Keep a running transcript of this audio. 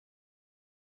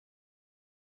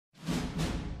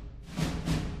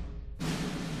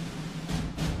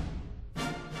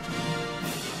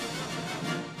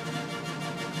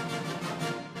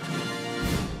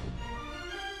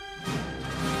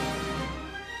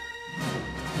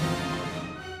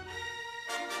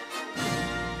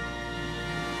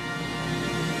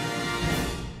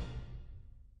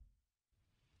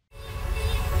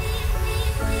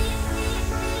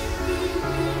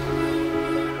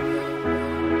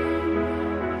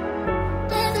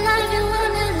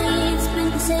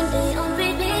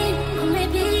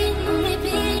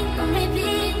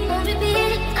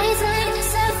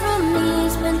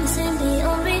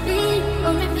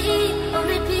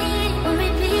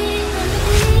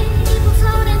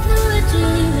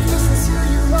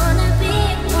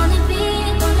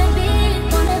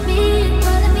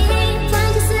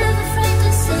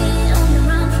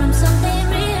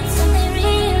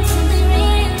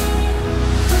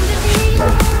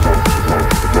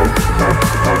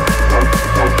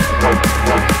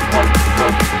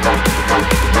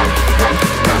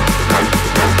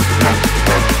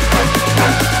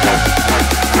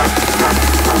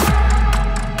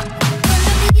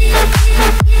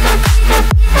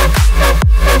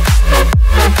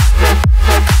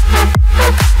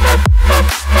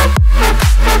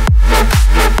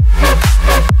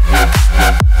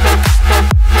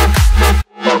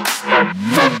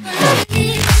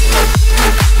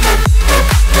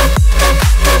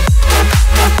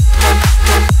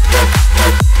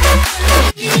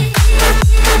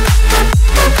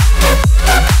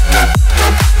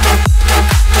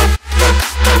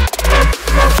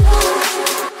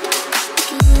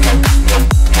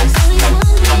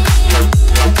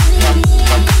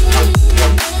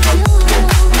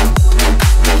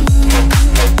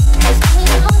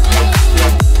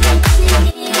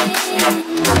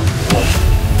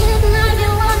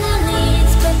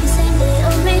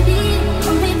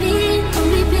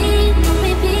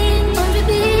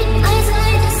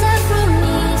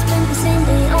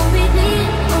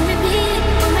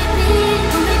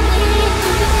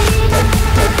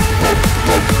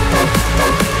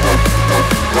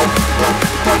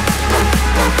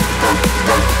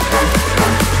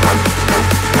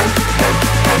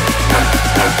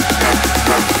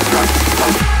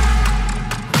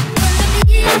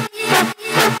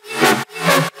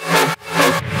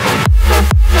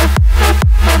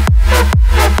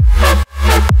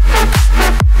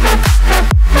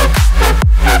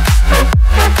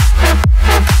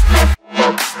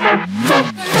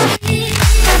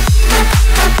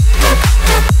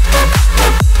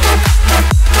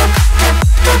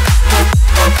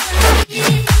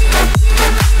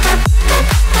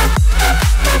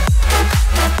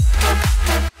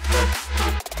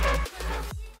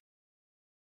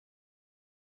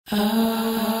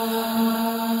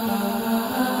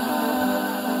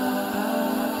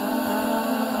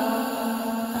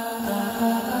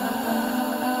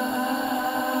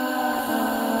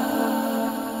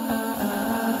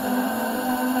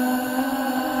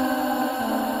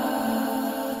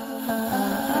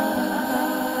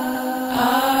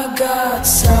got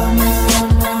summer on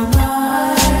my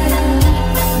mind.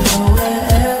 Nowhere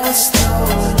else, no,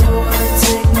 Lord,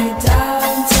 take me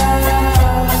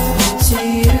downtown to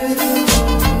you.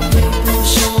 People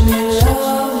show me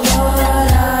love, but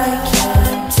I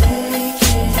can't take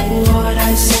it. What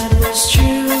I said was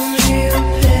true, real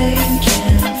pain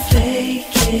can't fake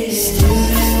it. Still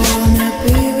they wanna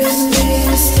be with me,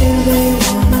 still they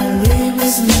wanna live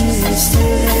with me,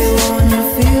 still they wanna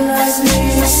feel like me,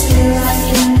 still I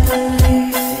can't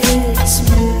believe it's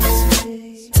me.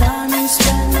 Time you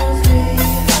spend on me,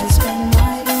 I spend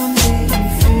mine on being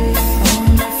free. On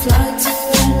the flight to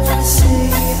NYC,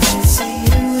 I see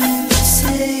you and you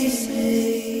see me.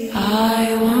 I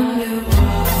wonder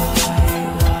why you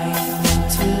want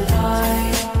to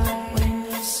lie when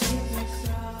you see me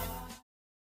cry.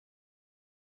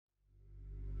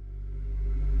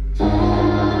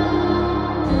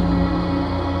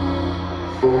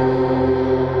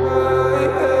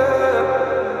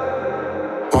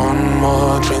 One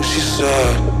more drink, she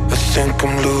said. I think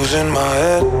I'm losing my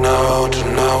head now.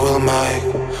 Tonight we'll make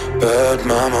bad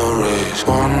memories.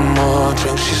 One more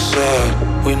drink, she said.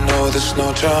 We know there's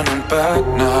no turning back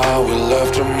now. We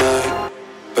love to make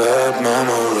bad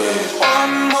memories.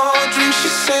 One more drink, she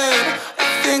said. I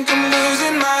think I'm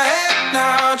losing my head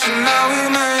now. Tonight we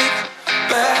make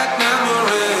bad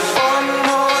memories. One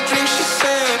more drink, she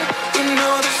said. We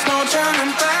know there's no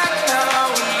turning back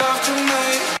now. We love to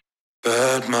make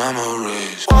bad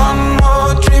memories. One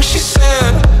more drink, she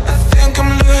said. I think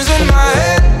I'm losing my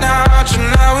head now.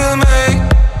 Tonight we'll make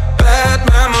bad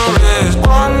memories.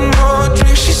 One more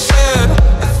drink, she said.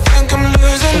 I think I'm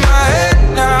losing my head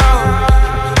now.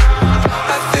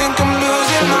 I think I'm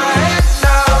losing my head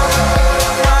now.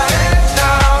 My head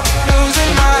now.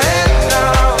 Losing my head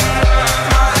now.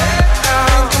 My head now.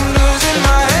 I think I'm losing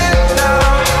my head now.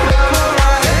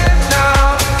 My head now.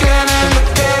 Again and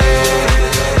again.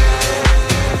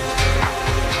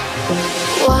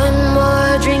 One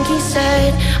more drink, he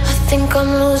said. I think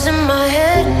I'm losing my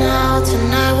head now.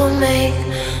 Tonight we'll make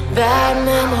bad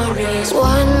memories.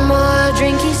 One more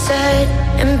drink, he said.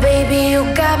 And baby, you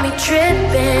got me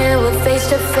tripping. We're face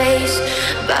to face,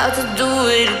 about to do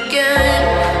it again.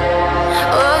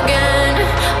 Again,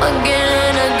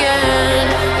 again, again.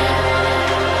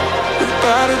 We're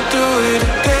about to do it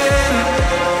again.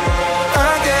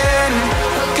 Again,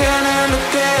 again and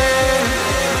again.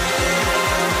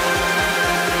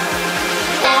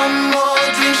 One more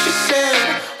drink, she said.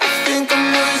 I think I'm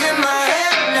losing my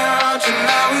head now.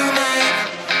 Tonight we make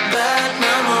bad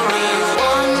memories.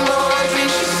 One more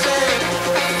drink, she said.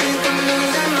 I think I'm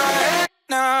losing my head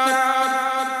now.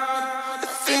 I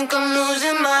think I'm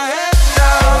losing my head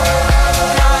now.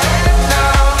 My head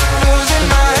now. Losing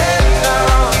my head now.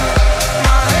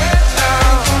 My head now.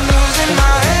 I think I'm losing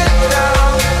my head now.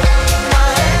 My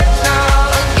head now.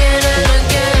 Again and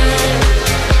again.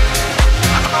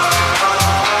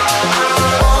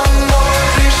 One more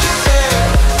drink, she said.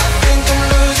 I think I'm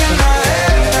losing my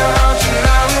head now.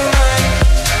 Tonight we make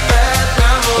bad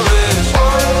memories.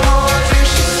 One more drink,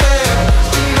 she said.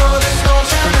 We know there's no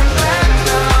turning back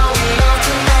now. We love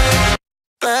to make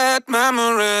bad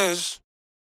memories.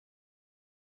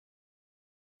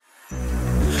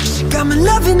 She got me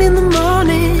loving in the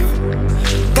morning,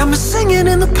 got me singing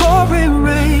in the pouring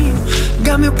rain,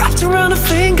 got me wrapped around her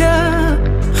finger.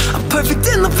 I'm perfect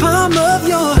in the palm of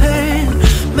your hand.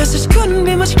 Message couldn't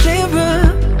be much clearer,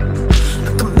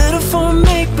 like a metaphor of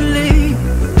make-believe.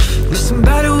 If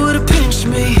somebody would've pinched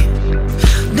me,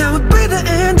 now I breathe the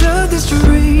end of this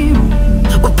dream.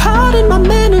 Well, pardon my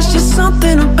manners, just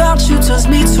something about you turns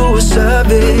me to a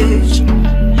savage.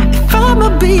 If I'ma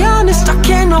be honest, I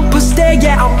can't help but stare,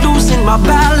 yeah, I'm losing my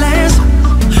balance.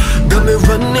 Got me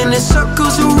running in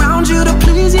circles around you to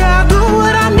please, yeah, I do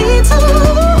what I need to.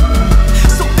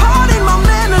 So pardon my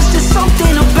manners, just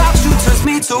something about you turns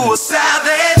me to a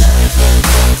savage.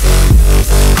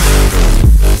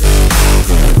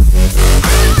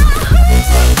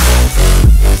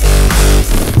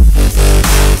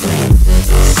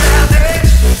 Savage.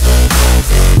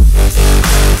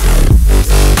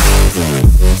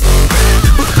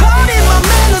 Well, pardon my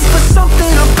manners, but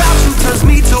something about you turns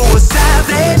me to a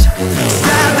savage.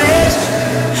 Savage.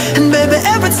 And baby,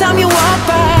 every time you walk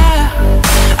by,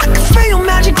 I can feel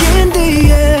magic in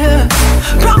the air.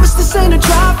 Promise this ain't a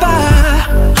drive-by.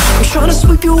 I'm tryna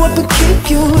sweep you up and keep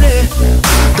you there.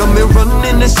 Got me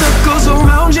running in circles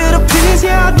around you to please,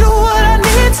 yeah, I do what I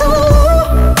need to.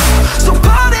 So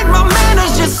pardon my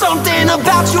manners, just something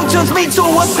about you turns me to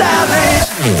a savage.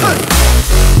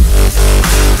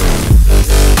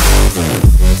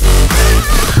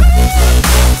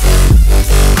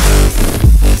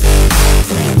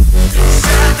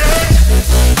 Savage.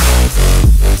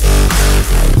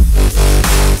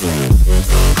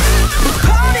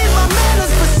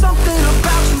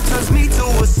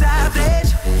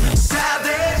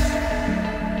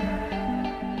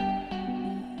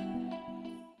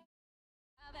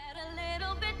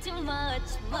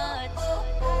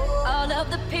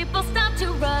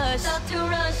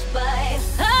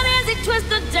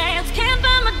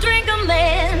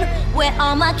 Where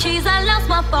all my keys? I lost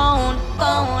my phone.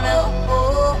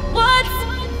 What's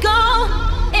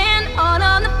going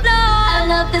on the floor? I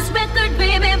love this record,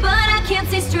 baby, but I can't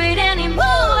see straight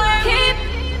anymore. Keep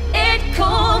it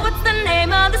cool. What's the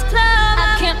name of this club?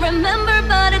 I can't remember,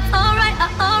 but it's alright,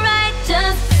 alright.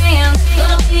 Just dance,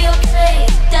 gonna be okay.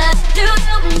 Just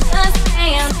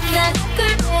dance, that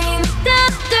good name.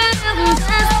 Just dance,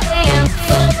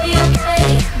 gonna be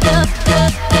okay. Just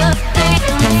dance.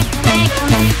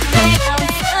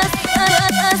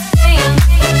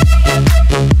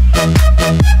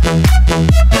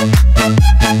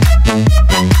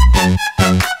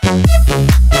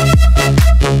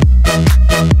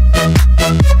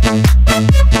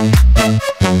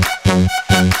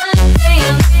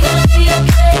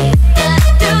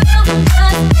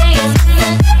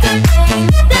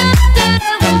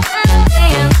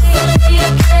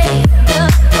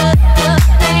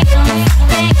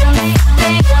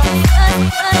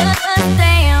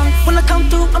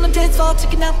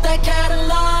 Checking out that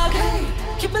catalog. Hey,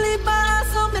 can't believe my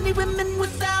eyes, so many women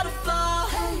without a flaw.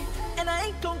 Hey, and I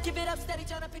ain't gon' give it up, steady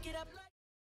trying to pick it up.